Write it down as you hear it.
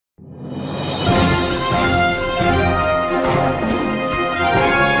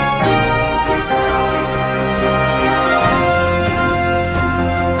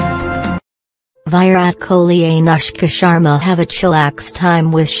Virat Kohli-Anushka Sharma have a chillax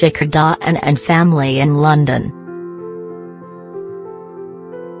time with Shikhar Dhawan and family in London.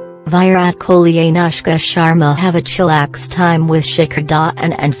 Virat Kohli-Anushka Sharma have a chillax time with Shikhar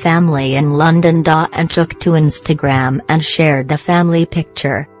Dhawan and family in London. Dhawan took to Instagram and shared a family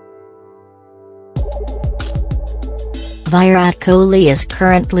picture. Virat Kohli is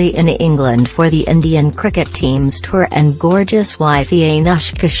currently in England for the Indian cricket team's tour, and gorgeous wifey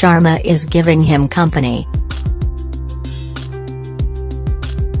Anushka Sharma is giving him company.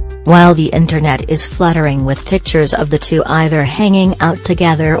 While the internet is fluttering with pictures of the two either hanging out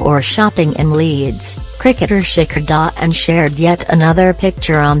together or shopping in Leeds, cricketer Shikhar Dhawan shared yet another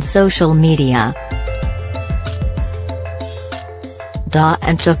picture on social media.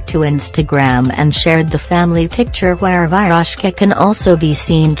 Dhawan took to Instagram and shared the family picture where Anushka can also be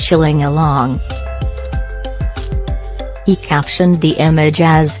seen chilling along. He captioned the image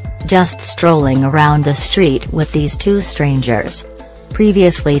as, "Just strolling around the street with these two strangers."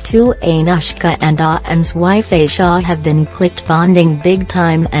 Previously Anushka and Dhawan's wife Aisha have been clicked bonding big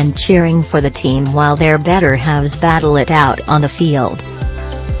time and cheering for the team while their better halves battle it out on the field.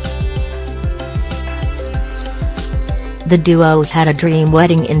 The duo had a dream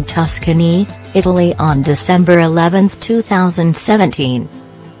wedding in Tuscany, Italy on December 11, 2017.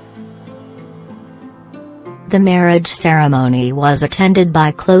 The marriage ceremony was attended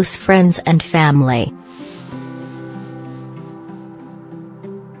by close friends and family.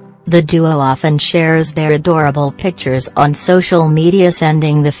 The duo often shares their adorable pictures on social media,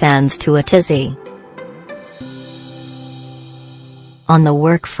 sending the fans to a tizzy. On the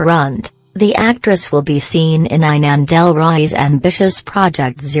work front, the actress will be seen in Anand L. Roy's ambitious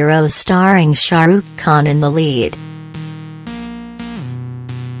Project Zero starring Shah Rukh Khan in the lead.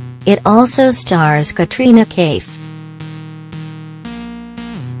 It also stars Katrina Kaif.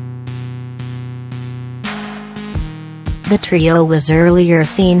 The trio was earlier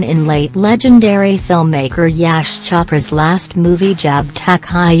seen in late legendary filmmaker Yash Chopra's last movie Jab Tak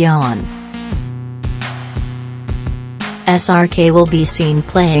Hai Jaan. SRK will be seen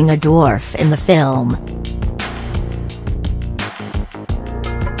playing a dwarf in the film.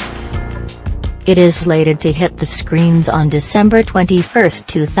 It is slated to hit the screens on December 21,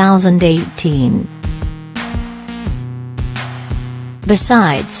 2018.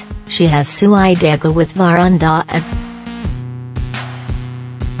 Besides, she has Suidega with Varun Dhawan.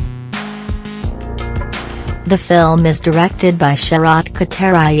 The film is directed by Sharat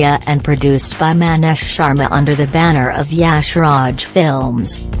Kataraya and produced by Manesh Sharma under the banner of Yash Raj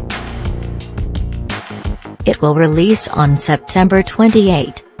Films. It will release on September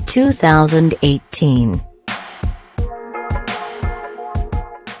 28, 2018.